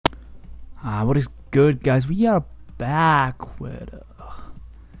What is good, guys? We are back with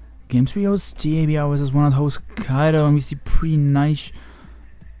Game 3 OST ABR versus one host Kaido, and we see pretty nice.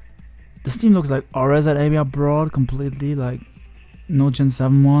 This team looks like RS at ABR broad completely, like no Gen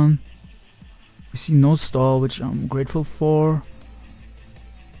 7 one. We see no stall, which I'm grateful for.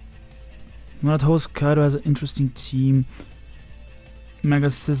 One host Kaido has an interesting team.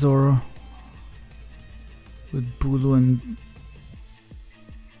 Mega Scissor with Bulu and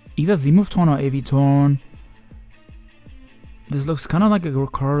either Z-Move Torn or AV Torn. This looks kind of like a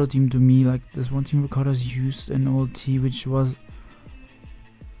Ricardo team to me, like this one team Ricardo's used in OLT, which was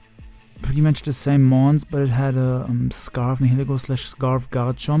pretty much the same mons, but it had a Scarf Nihiligo / Scarf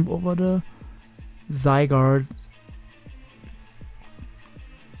guard jump over the Zygarde.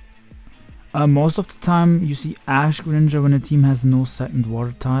 Most of the time you see Ash Greninja when a team has no second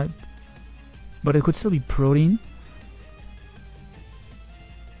water type, but it could still be Protein.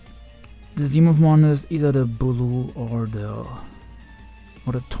 The Z-Move one is either the Bulu or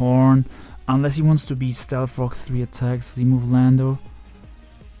the Torn, unless he wants to be Stealth Rock 3 attacks, Z-Move Lando.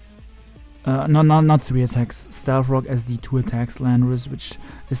 Not 3 attacks, Stealth Rock SD 2 attacks Landorus, which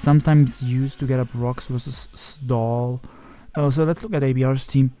is sometimes used to get up rocks versus stall. So let's look at ABR's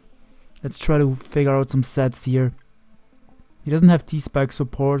team. Let's try to figure out some sets here. He doesn't have T-Spike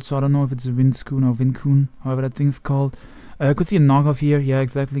support, so I don't know if it's a Windscoon or Vinkun, however that thing is called. I could see a knockoff here. Yeah,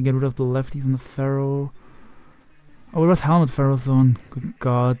 exactly. Get rid of the lefties and the Pharaoh. Oh, it was Helmet Pharaohthorn. Good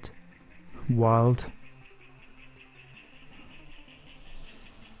god. Wild.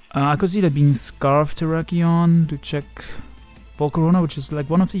 I could see that being Scarf Terrakion to check Volcarona, which is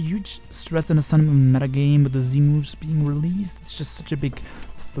like one of the huge threats in the Sun&Moon metagame, with the Z-moves being released. It's just such a big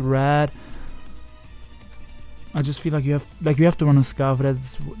threat. I just feel like you have to run a Scarf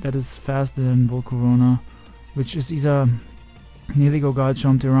that is faster than Volcarona, which is either Nihiligo,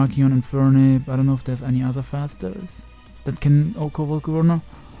 Garchomp, Terrakion, and Fernape. I don't know if there's any other fasters that can OHKO Volcarona.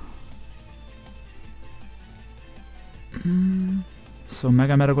 So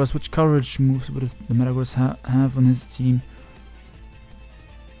Mega Metagross, which coverage moves would the Metagross have on his team?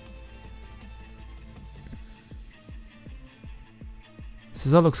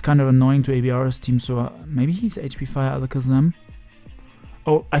 Scissor looks kind of annoying to ABR's team, so maybe he's HP Fire Alakazam.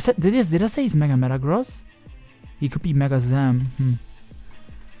 Oh, did I say he's Mega Metagross? He could be Mega Zam.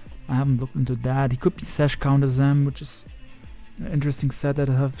 I haven't looked into that. He could be Sash Counter Zam, which is an interesting set that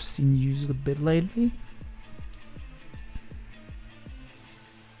I have seen used a bit lately.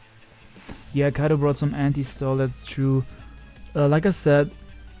 Yeah, Kaido brought some anti-stall, that's true. Like I said,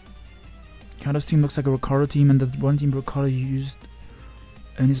 Kaido's team looks like a Ricardo team, and that one team Ricardo used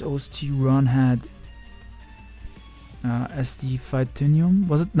in his OST run had SD Fightinium.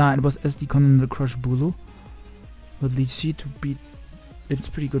 Was it? Nah, it was SD Continental Crush Bulu with Leech Seed to beat. It's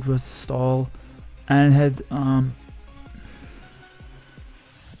pretty good versus stall, and it had I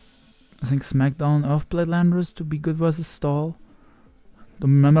think Smackdown Earthblade Landorus to be good versus stall.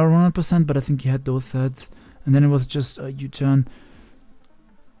 Don't remember 100%, but I think he had those sets, and then it was just a U-turn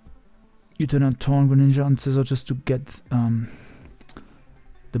on Torn Greninja and Scissor just to get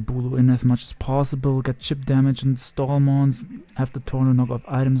the Bulu in as much as possible, get chip damage and stall mons, have the Torn to knock off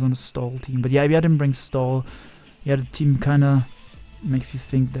items on the stall team. But yeah, we didn't bring stall. Yeah, the team kinda makes you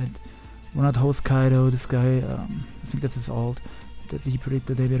think that we're not host Kaido, this guy, I think that's his alt, that he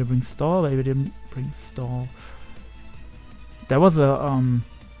predicted they better bring stall, but he didn't bring stall. That was a,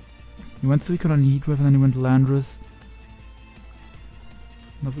 he went Suicune on Heatwave and then he went Landorus.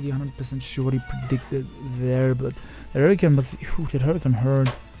 Not really 100% sure what he predicted there, but that Hurricane was, that Hurricane hurt.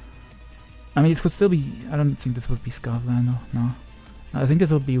 I mean, it could still be, I don't think this would be Scarf Lando, no. I think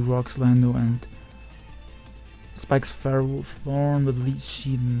this would be Rocks Lando and Spike's Pharaohthorn with Leech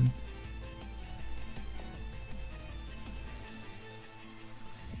Seed and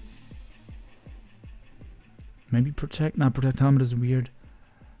maybe Protect? Nah, Protect Helmet is weird.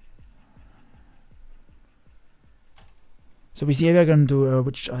 So we see ABR gonna do,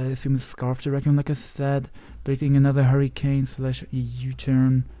 which I assume is Scarf Terrakion, like I said, predicting another Hurricane /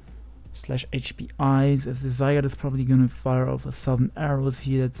 U-turn / HPIs, as the Zygarde is probably gonna fire off 1,000 arrows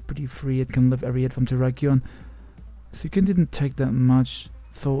here. That's pretty free. It can live every hit from Terrakion. Suicune didn't take that much,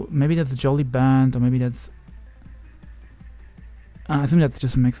 so maybe that's a Jolly Band, or maybe that's I think that's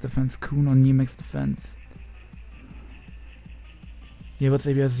just max defense. Kun or near max defense. Yeah, what's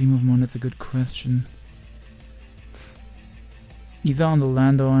ABR's Z-Move Mon? That's a good question. Either on the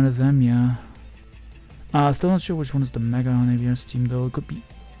Lando or on the Zem, yeah. Still not sure which one is the Mega on ABR's team though. It could be.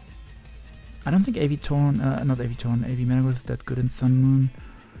 I don't think AV Torn, not AV Torn, AV Metagross is that good in Sun&Moon.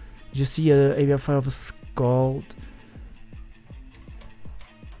 You just see ABR fire off a Scald.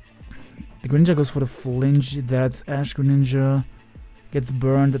 Greninja goes for the flinch. That's Ash Greninja. Gets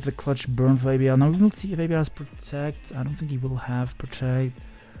burned. That's a clutch burn for ABR. Now we will see if ABR has Protect. I don't think he will have Protect.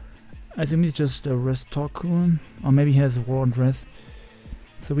 I think he's just a Rest Talkun. Or maybe he has War and Rest.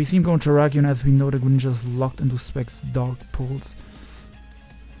 So we see him going to Terrakion, as we know the Greninja is locked into Specs Dark Pulse.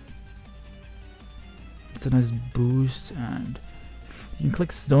 It's a nice boost, and you can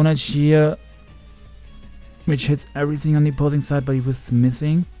click Stone Edge here, which hits everything on the opposing side, but he was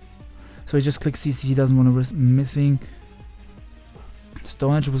missing. So he just clicks CC, he doesn't want to risk missing.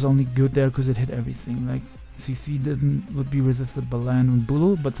 Stone Edge was only good there because it hit everything. Like CC would be resisted by Land and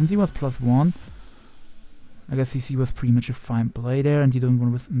Bulu, but since he was +1, I guess CC was pretty much a fine play there, and you don't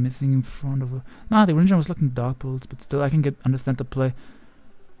want to risk missing in front of a... Nah, the Greninja was looking Dark Pulse, but still I can understand the play.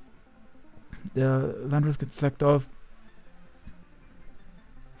 The Landorus gets sacked off.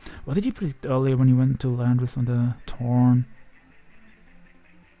 What did he predict earlier when he went to Landorus on the Torn?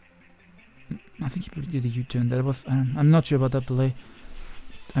 I think he predicted a U-turn. That was... I'm not sure about that play.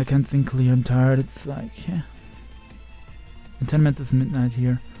 I can't think clear. I'm tired. It's like... Yeah. In 10 minutes is midnight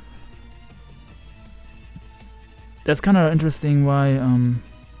here. That's kind of interesting why...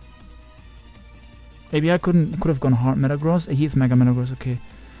 Maybe I could have gone hard Metagross. He is Mega Metagross, okay.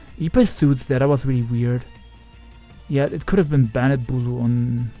 He pursues that was really weird. Yeah, it could have been Bandit Bulu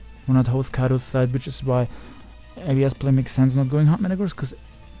on that host Kaido's side, which is why ABR's play makes sense not going hard Metagross, because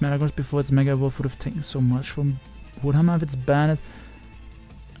Metagross before its Mega Evolve would have taken so much from Woodhammer if it's Bandit.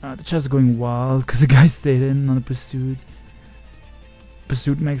 The chest is going wild because the guy stayed in on the Pursuit.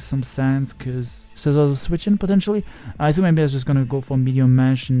 Pursuit makes some sense because Scissors is switching potentially. I think maybe I was just gonna go for Medium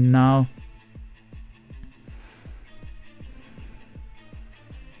Mesh now.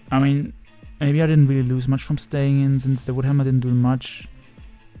 I mean, maybe I didn't really lose much from staying in since the Woodhammer didn't do much.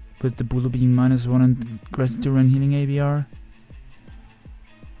 With the Bulu being -1 and Grassy Terrain healing ABR.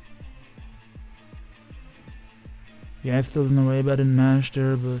 Yeah, I still don't know why I didn't mash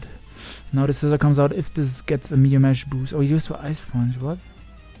there, but now the Scissor comes out if this gets a Medium Mesh boost. Oh, he used for Ice Punch, what?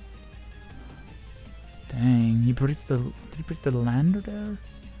 Dang, did he predict the Lander there?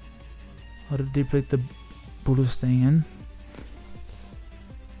 Or did he predict the Bulu staying in?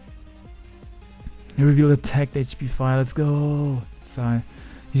 He revealed attacked HP 5, let's go! Sorry.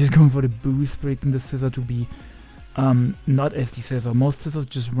 He's just going for the boost, predicting the Scissor to be not SD Scissor. Most Scissors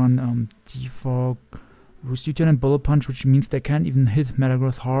just run Defog, Roost U-turn and Bullet Punch, which means they can't even hit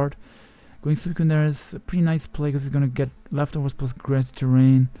Metagross hard. Going Suicune there is a pretty nice play because he's gonna get leftovers plus Grassy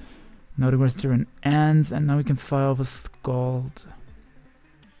Terrain. Now the Grassy Terrain ends, and now we can fire off a Scald.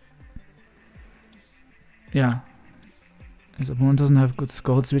 Yeah. His opponent doesn't have good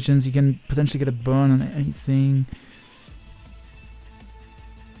Scald switch-ins, he can potentially get a burn on anything.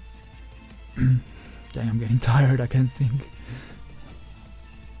 Dang, I'm getting tired, I can't think.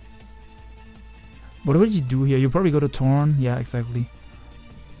 What would you do here? You probably go to Torn, yeah, exactly.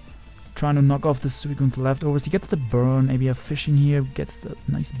 Trying to knock off the Suicune's leftovers. He gets the burn, ABR fishing here, gets the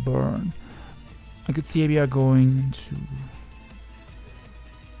nice burn. I could see ABR going into...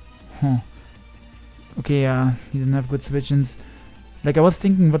 Huh. Okay, yeah, he didn't have good switch-ins. Like, I was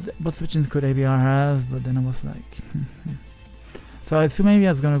thinking what switch-ins could ABR have, but then I was like... So I assume maybe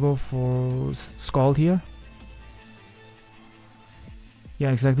I was gonna go for Scald here.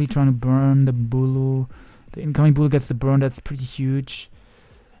 Yeah, exactly, trying to burn the Bulu. The incoming Bulu gets the burn, that's pretty huge.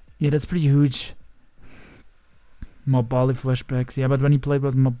 Yeah, that's pretty huge. Mob Bali flashbacks, yeah, but when he played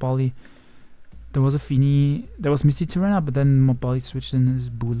with Mob Bali, there was a Fini, there was Misty Terrain up, but then Mob Bali switched in his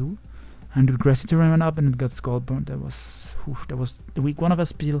Bulu. And the Grassy Terrain went up and it got Scald burnt. That was the week 1 of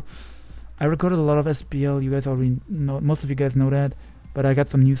SPL. I recorded a lot of SPL, you guys already know, most of you guys know that, but I got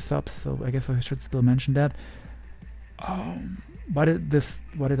some new subs, so I guess I should still mention that. Why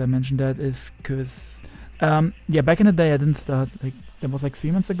did I mention that is because, yeah, back in the day I didn't start, like, that was like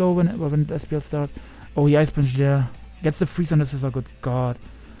 3 months ago when the SPL started. Oh, he Ice Punch there, gets the freeze on the Scissor, good god.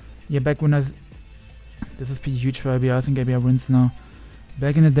 Yeah, back when this is pretty huge for ABR, I think ABR wins now.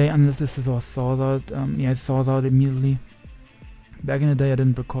 Back in the day, unless this is our Saws Out, yeah, it Saws Out immediately. Back in the day, I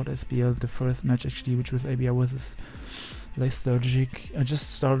didn't record SPL, the first match actually, which was ABR versus Lethargic. I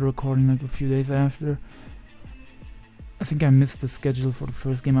just started recording like a few days after. I think I missed the schedule for the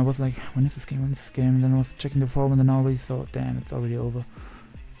first game. I was like, when is this game? When is this game? And then I was checking the forum and then I already saw, damn, it's already over.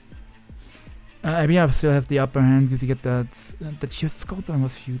 ABR still has the upper hand because you get that huge Scald burn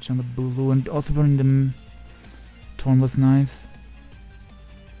was huge on the Bulu, and also burning the Torn was nice.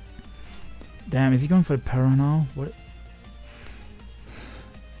 Damn, is he going for the Para now? What?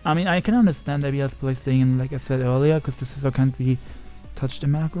 I mean, I can understand ABR's play staying in, like I said earlier, because the Scissor can't really touch the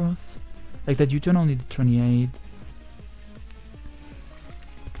Metagross. Like that U-turn only did 28.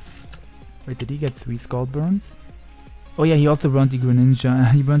 Wait, did he get 3 skull burns? Oh yeah, he also burned the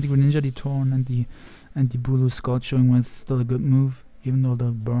Greninja. He burned the Greninja, the Torn, and the Bulu Skull, showing was still a good move, even though the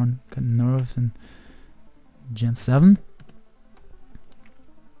burn got nerfed in Gen 7.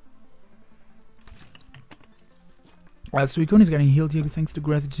 Suicune is getting healed here thanks to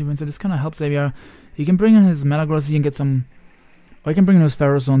Gratitude Wind, so this kind of helps ABR. He can bring in his Metagross, he can get some... Or he can bring in his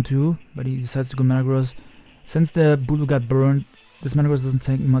Ferrothorn too, but he decides to go Metagross. Since the Bulu got burned, this Metagross doesn't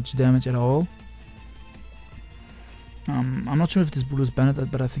take much damage at all. I'm not sure if this Bulu is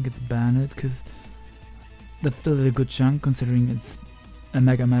banned, but I think it's banned, because that's still a good chunk considering it's a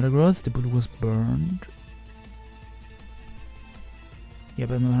Mega Metagross. The Bulu was burned. Yeah,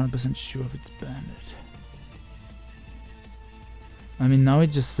 but I'm not 100% sure if it's banned. I mean, now he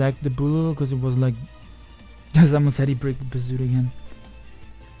just sacked the Bulu because it was like... Someone said he break the pursuit again.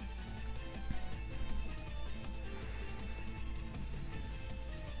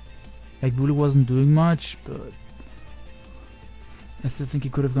 Like, Bulu wasn't doing much, but... I still think he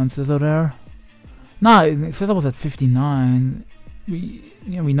could have gone Scizor there. Nah, Scizor was at 59.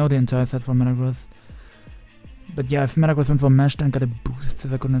 We know the entire set for Metagross. But yeah, if Metagross went for Mesh and got a boost,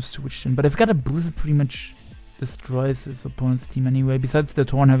 Scizor couldn't have switched in. But if he got a boost, it pretty much destroys his opponent's team anyway. Besides the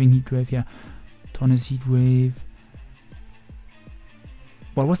Torn having Heat Wave, yeah. Torn is Heat Wave.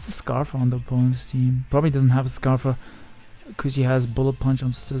 What was the Scarfer on the opponent's team? Probably doesn't have a Scarfer because he has Bullet Punch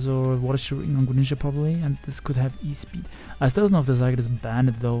on Scizor, Water Shooting on Greninja probably, and this could have E-Speed. I still don't know if the Zygarde is banned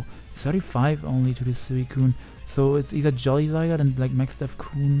though. 35 only to the Suicune, so it's either Jolly Zygarde and like Max Def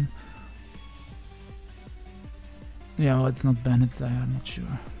Coon. Yeah, well, it's not banned Zygarde, I'm not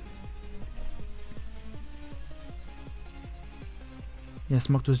sure. Yeah,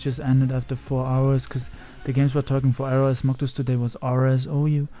 Smogtus just ended after 4 hours because the games were talking for hours. Smogtus today was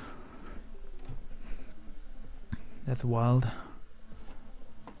RSOU. That's wild.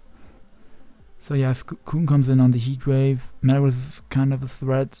 So yeah, Coon comes in on the Heat Wave. Metagross is kind of a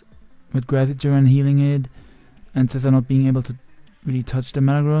threat with Gratitude and healing it, and Scizor not being able to really touch the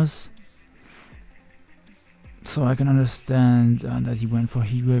Metagross. So I can understand that he went for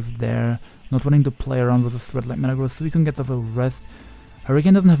Heat Wave there, not wanting to play around with a threat like Metagross. Suicune gets off a rest.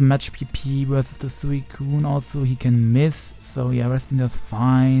 Hurricane doesn't have match PP versus the Suicune, also he can miss, so yeah, resting does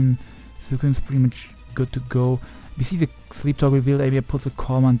fine. Suicune's pretty much good to go. We see the Sleep Talk revealed, ABR puts a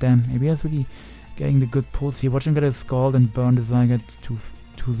Calm on them. ABR is really getting the good pulls here. Watch him get a Scald and burn the Zygarde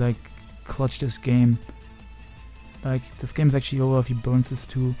to like clutch this game. Like, this game is actually over if he burns this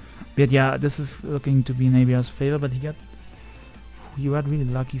too. But yeah, this is looking to be in ABR's favor, but he got really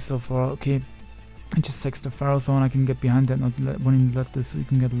lucky so far. Okay, I just sacks the Ferrothorn. I can get behind that, not wanting to let this so he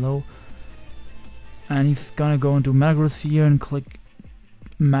can get low. And he's gonna go into Metagross here and click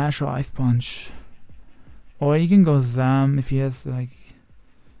Mash or Ice Punch. Or he can go Zam if he has like...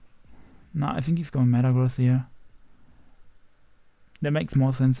 Nah, I think he's going Metagross here. That makes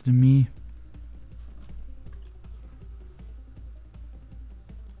more sense to me.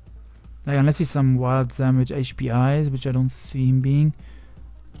 Like, unless he's some wild Zam with HPIs, which I don't see him being.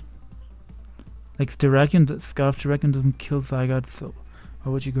 Like, Scarf Terrakion doesn't kill Zygarde, so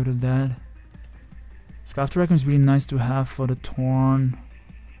why would you go to that? Scarf Terrakion is really nice to have for the Torn.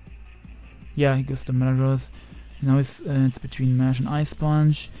 Yeah, he goes to Metagross. Now it's between Mash and Ice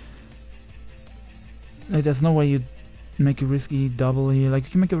Punch. Like, there's no way you make a risky double here. Like, you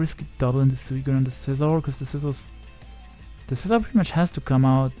can make a risky double in the Suicune and the Scizor, because the Scizor pretty much has to come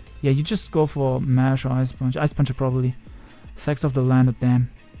out. Yeah, you just go for Mash or Ice Punch. Ice Punch probably sacks off the Landed Dam.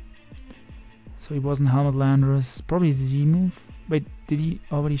 So he wasn't Helmet Landorus. Probably Z-move. Wait, did he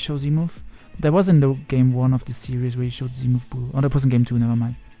already show Z-move? That was in the game 1 of the series where he showed Z-move Bulu. Oh, that was in game 2, never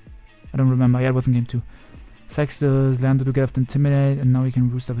mind. I don't remember. Yeah, it was in game 2. Sacks the Lando to get off the Intimidate, and now he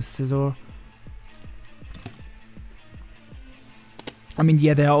can roost up his Scizor. I mean,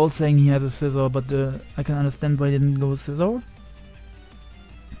 yeah, they are all saying he has a Scizor, but I can understand why he didn't go with Scizor.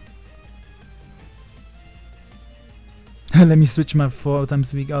 Let me switch my 4x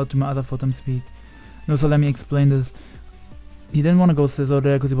speed out to my other 4x speed. No, so let me explain this. He didn't want to go Scizor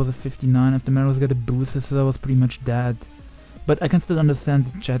there because he was a 59. If the Metagross got a boost, his Scizor was pretty much dead. But I can still understand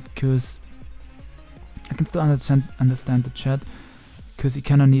the chat because... I can still understand the chat because he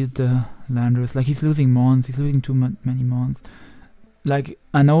kinda needed the Landorus. Like, he's losing mons, he's losing too many mons. Like,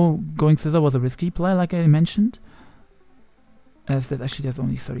 I know going Scizor was a risky play, like I mentioned. As that actually there's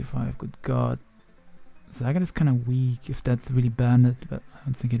only 35, good god. Zygarde is kinda weak if that's really banned, but I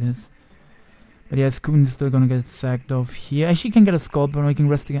don't think it is. But yeah, Scoon is still gonna get sacked off here. Actually, can get a Skull Burn, we can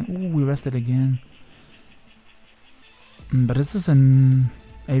rest again. Ooh, we rested again. But this is in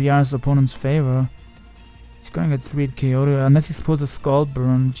ABR's opponent's favor. He's gonna get 3 at Kaido, unless he's supposed to Skull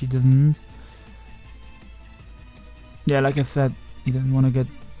Burn, which he doesn't. Yeah, like I said, he didn't want to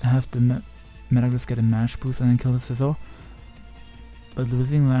have the Metagross get a Mash boost and then kill the Scizor. But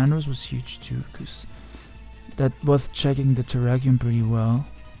losing Landorus was huge too, because that was checking the Terrakion pretty well.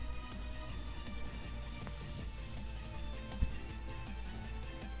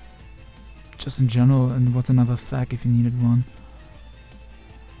 Just in general, and what's another sack if you needed one.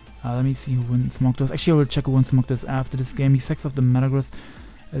 Let me see who wins Smogdus. Actually, I will check who wins Smogdus after this game. He sacks off the Metagross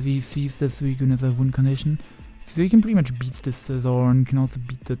as he sees this Suicune as a win condition. So you can pretty much beat this Scizor and can also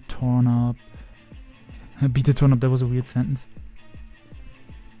beat the Tornab. Beat the Tornab, that was a weird sentence.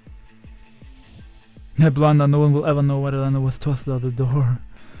 Blunder, no one will ever know whether Lander was tossed out the door.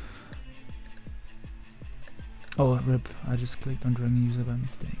 Oh, rip, I just clicked on Dragon User by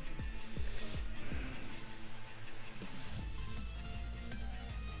mistake.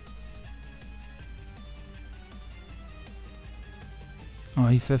 Oh,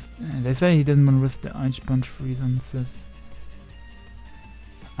 he says, they say he didn't want to risk the Ice Punch freeze on Sis.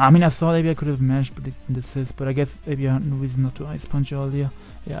 I mean, I thought maybe I could have mashed predicting the Sis, but I guess maybe I had no reason not to Ice Punch earlier.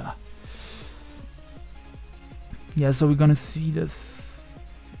 Yeah. Yeah, so we're gonna see this.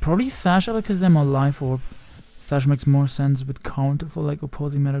 Probably Sash Alakazam or Life Orb. Sash makes more sense with counter for like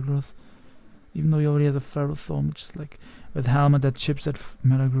opposing Metagross. Even though he already has a Feral Soul, which is like with Helmet that chips at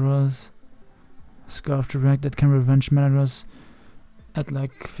Metagross. Scarf Direct that can revenge Metagross at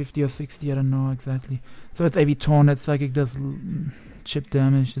like 50 or 60, I don't know exactly. So it's AV Torn, that Psychic does chip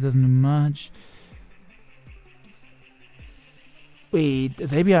damage, it doesn't do much. Wait,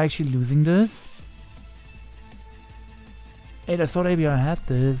 is ABR actually losing this? Wait, I thought ABR had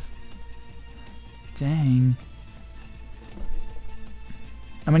this. Dang.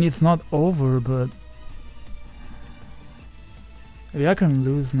 I mean, it's not over, but ABR can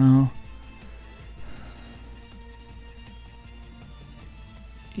lose now.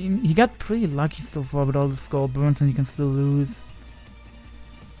 He got pretty lucky so far with all the Skull Burns and he can still lose.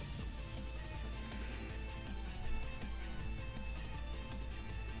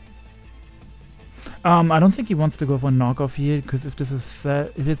 I don't think he wants to go for a knockoff here, because if this is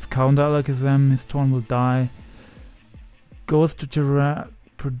if it's counter Alakazam, his Torn will die. Goes to Terra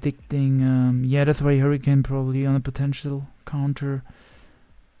predicting, yeah, that's why Hurricane probably on a potential counter.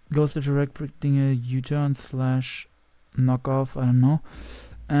 Goes to Direct predicting a U-turn slash knockoff, I don't know.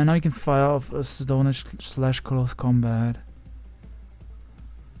 And now you can fire off a Stonish slash Close Combat.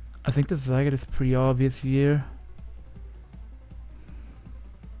 I think the Zygarde is pretty obvious here.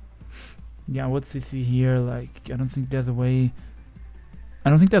 Yeah, what's CC here? Like, I don't think there's a way. I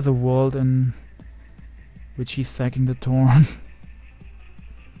don't think there's a world in which he's sacking the Torn.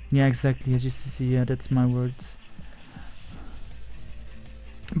 Yeah, exactly. As you see, yeah, that's my words.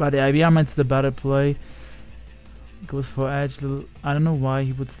 But the IBR makes the better play. Goes for Edge. I don't know why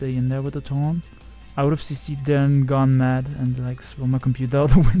he would stay in there with the Torn. I would have CC'd there and gone mad and like throw my computer out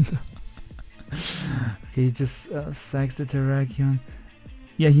the window. Okay, he just sacks the Terrakion.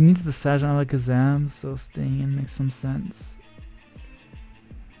 Yeah, he needs the Sash on Alakazam, so staying in makes some sense.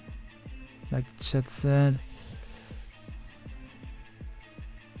 Like Chet said.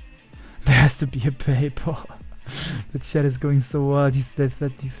 There has to be a paper. The chat is going so wild, he stayed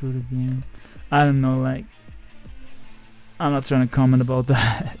 50 through the game. I don't know, like, I'm not trying to comment about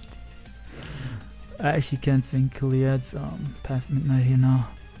that. I actually can't think clear, it's past midnight here now.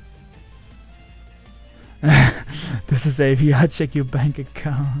 This is ABR, check your bank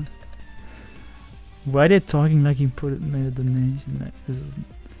account. Why are they talking like he made a donation? Like, this is,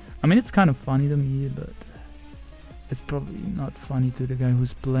 I mean, it's kind of funny to me, but it's probably not funny to the guy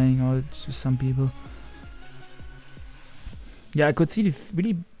who's playing, or to some people. Yeah, I could see this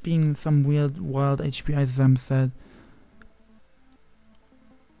really being some weird, wild HPI, as Sam said.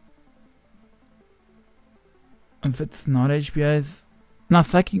 If it's not HPIs, no,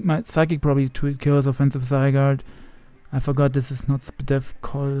 Psychic probably tweet kills offensive Zygarde. I forgot this is not Spadef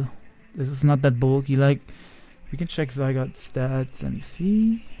Call. This is not that bulky. Like, we can check Zygarde stats. Let me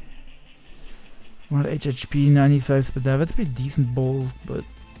see. 100 HHP, 95 Spadef. That's pretty decent bulk, but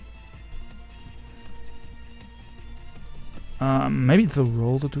maybe it's a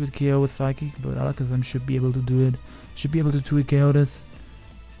roll to 2-hit KO with Psychic, but Alakazam should be able to do it. Should be able to 2-hit KO this.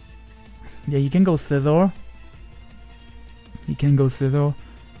 Yeah, he can go Scizor. He can go Scizor.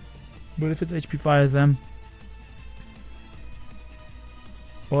 But if it's HP Fire SM,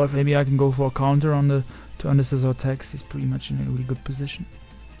 or if maybe I can go for a counter on the turn the Scizor attacks, he's pretty much in a really good position.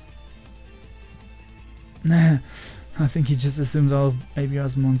 Nah, I think he just assumes all of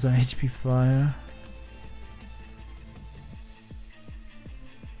ABR's mons are HP Fire.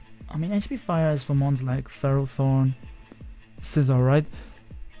 mean, HP Fire is for mons like Ferrothorn, Scissor, right?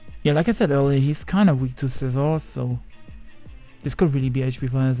 Yeah, like I said earlier, he's kind of weak to Scissor, so this could really be HP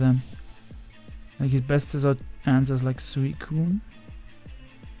Fire then. Like his best Scissor answers like Suicune.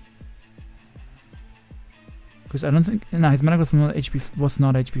 Because I don't think... No, his Metagross was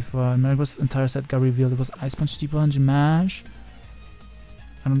not HP Fire. Metagross' entire set got revealed. It was Ice Punch, Deep Punch, Mash.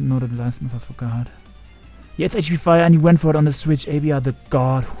 I don't know the last move, I forgot. Yeah, it's HP Fire and he went for it on the Switch. ABR the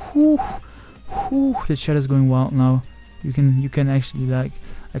god. Whew. Whew. The chat is going wild now. You can actually like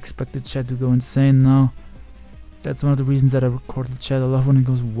expect the chat to go insane now. That's one of the reasons that I record the chat. I love when it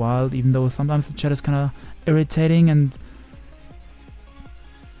goes wild, even though sometimes the chat is kind of irritating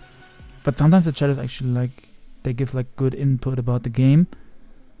but sometimes the chat is actually like, they give like good input about the game,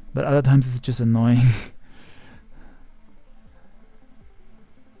 but other times it's just annoying.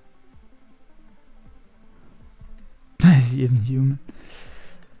 Is he even human?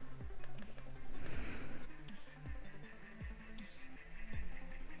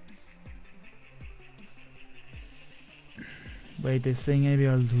 Wait, they're saying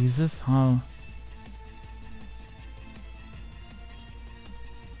ABR loses? How?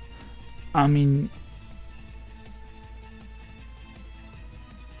 I mean,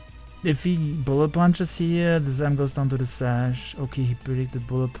 if he bullet punches here, the Zam goes down to the Sash. Okay, he predicted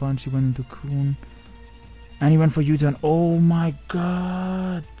bullet punch, he went into Coon. And he went for U-turn. Oh my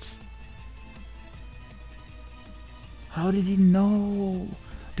god! How did he know?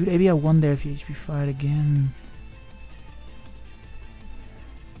 Dude, ABR won there if he HP fired again.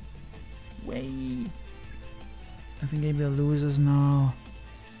 Wait. I think ABR loses now.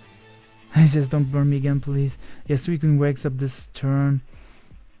 He says, don't burn me again, please. Yeah, Suicune wakes up this turn.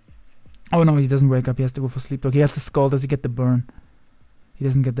 Oh no, he doesn't wake up. He has to go for sleep. Okay, he has to skull. Does he get the burn? He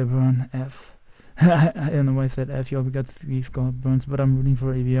doesn't get the burn. F. I don't know why I said F. Yeah, we got 3 skull burns, but I'm rooting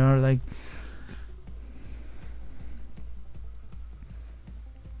for ABR. Like,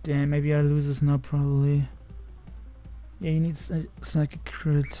 damn, ABR loses now probably. Yeah, he needs a psychic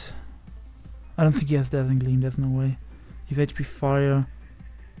crit. I don't think he has Deathling Gleam. There's no way. He's HP Fire.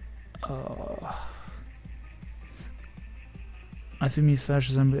 I think he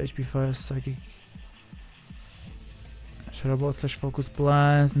slashes him with HP Fire Psychic. Shadow Ball slash Focus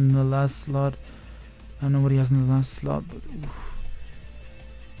Blast in the last slot. I don't know what he has in the last slot, but oof.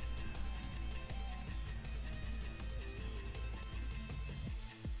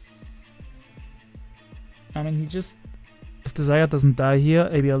 I mean, he just... If the Zygarde doesn't die here,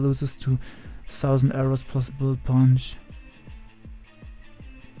 ABR loses to 1000 arrows plus Bullet Punch.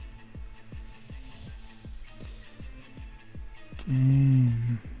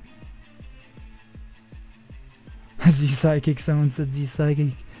 Damn. Z-Psychic, someone said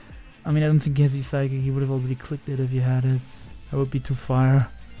Z-Psychic. I mean, I don't think he has Z-Psychic, he would have already clicked it if he had it. That would be too fire.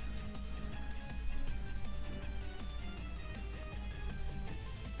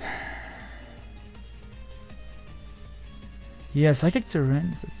 Yeah, Psychic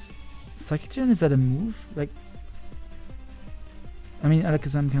Terrain, Psychic Terrain, is that a move? Like, I mean,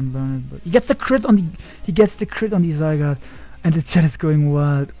 Alakazam can learn it, but he gets the crit on the Zygarde, and the chat is going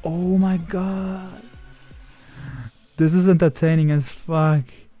wild. Oh my god. This is entertaining as fuck.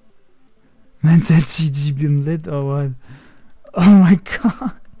 Man said GG been lit or what? Oh my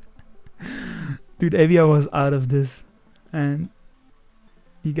god. Dude, ABR was out of this. And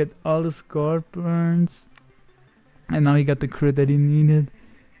he got all the score burns. And now he got the crit that he needed.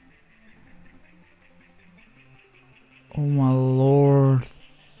 Oh my lord.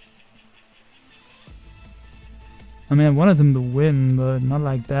 I mean, I wanted him to win, but not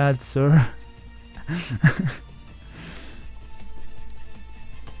like that, sir.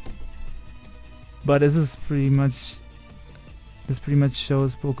 But this pretty much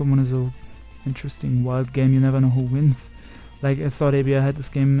shows Pokemon is a interesting wild game. You never know who wins. Like, I thought ABR had this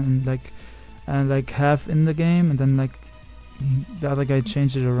game and like half in the game, and then like the other guy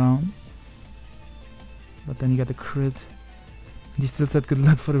changed it around. But then he got the crit. And he still said good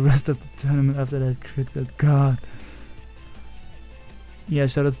luck for the rest of the tournament after that crit. Good god. Yeah,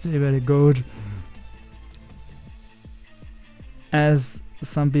 shoutouts to ABR the GOAT. As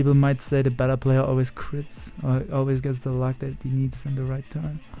some people might say, the better player always crits, or always gets the luck that he needs in the right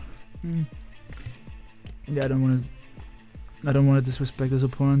turn. Yeah, I don't want to disrespect his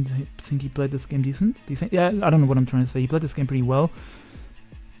opponent. I think he played this game decent. Yeah, I don't know what I'm trying to say. He played this game pretty well.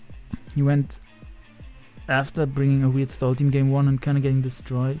 He went after bringing a weird stall team game 1 and kind of getting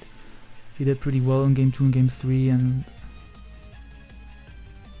destroyed. He did pretty well in game 2 and game 3, and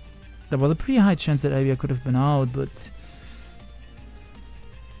there was a pretty high chance that ABR could have been out, but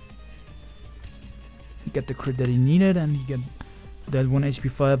he got the crit that he needed, and he got That 1 HP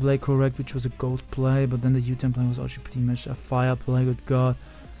fire play, correct, which was a gold play, but then the U-turn play was actually pretty much a fire play. Good god.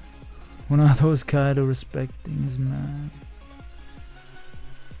 One of those Kaido respecting his man.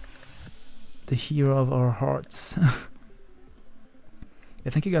 The hero of our hearts. Yeah,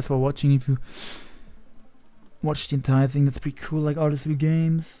 thank you guys for watching. If you watched the entire thing, that's pretty cool, like all the 3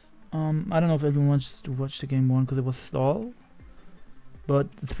 games. I don't know if everyone wants to watch the game 1 because it was stall, but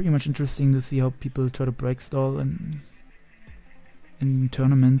it's pretty much interesting to see how people try to break stall in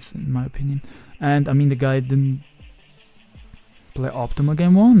tournaments, in my opinion. And I mean, the guy didn't play optimal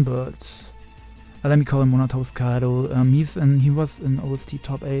game 1, but let me call him one of those Kaido. He was in OST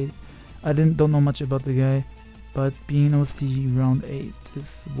top 8. I don't know much about the guy, but being OST round 8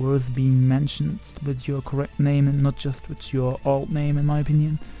 is worth being mentioned with your correct name and not just with your alt name, in my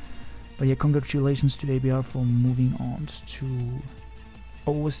opinion. But yeah, congratulations to ABR for moving on to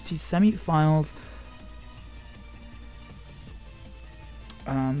OST semi-finals,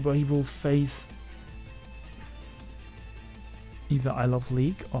 where he will face either I Love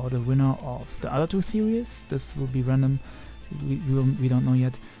League or the winner of the other 2 series. This will be random. We don't know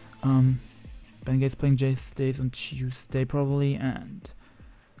yet. Bengate's playing J-States on Tuesday probably, and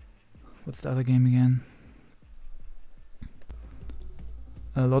what's the other game again?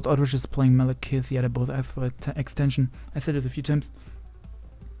 Lord Aldrich is playing Malekith. Yeah, they both asked for extension. I said this a few times.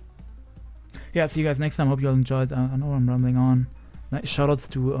 Yeah, see you guys next time. Hope you all enjoyed. I know I'm rambling on. Shoutouts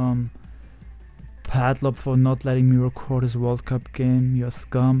to Padlop for not letting me record his World Cup game. You're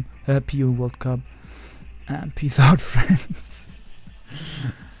scum. PU World Cup. And peace out, friends.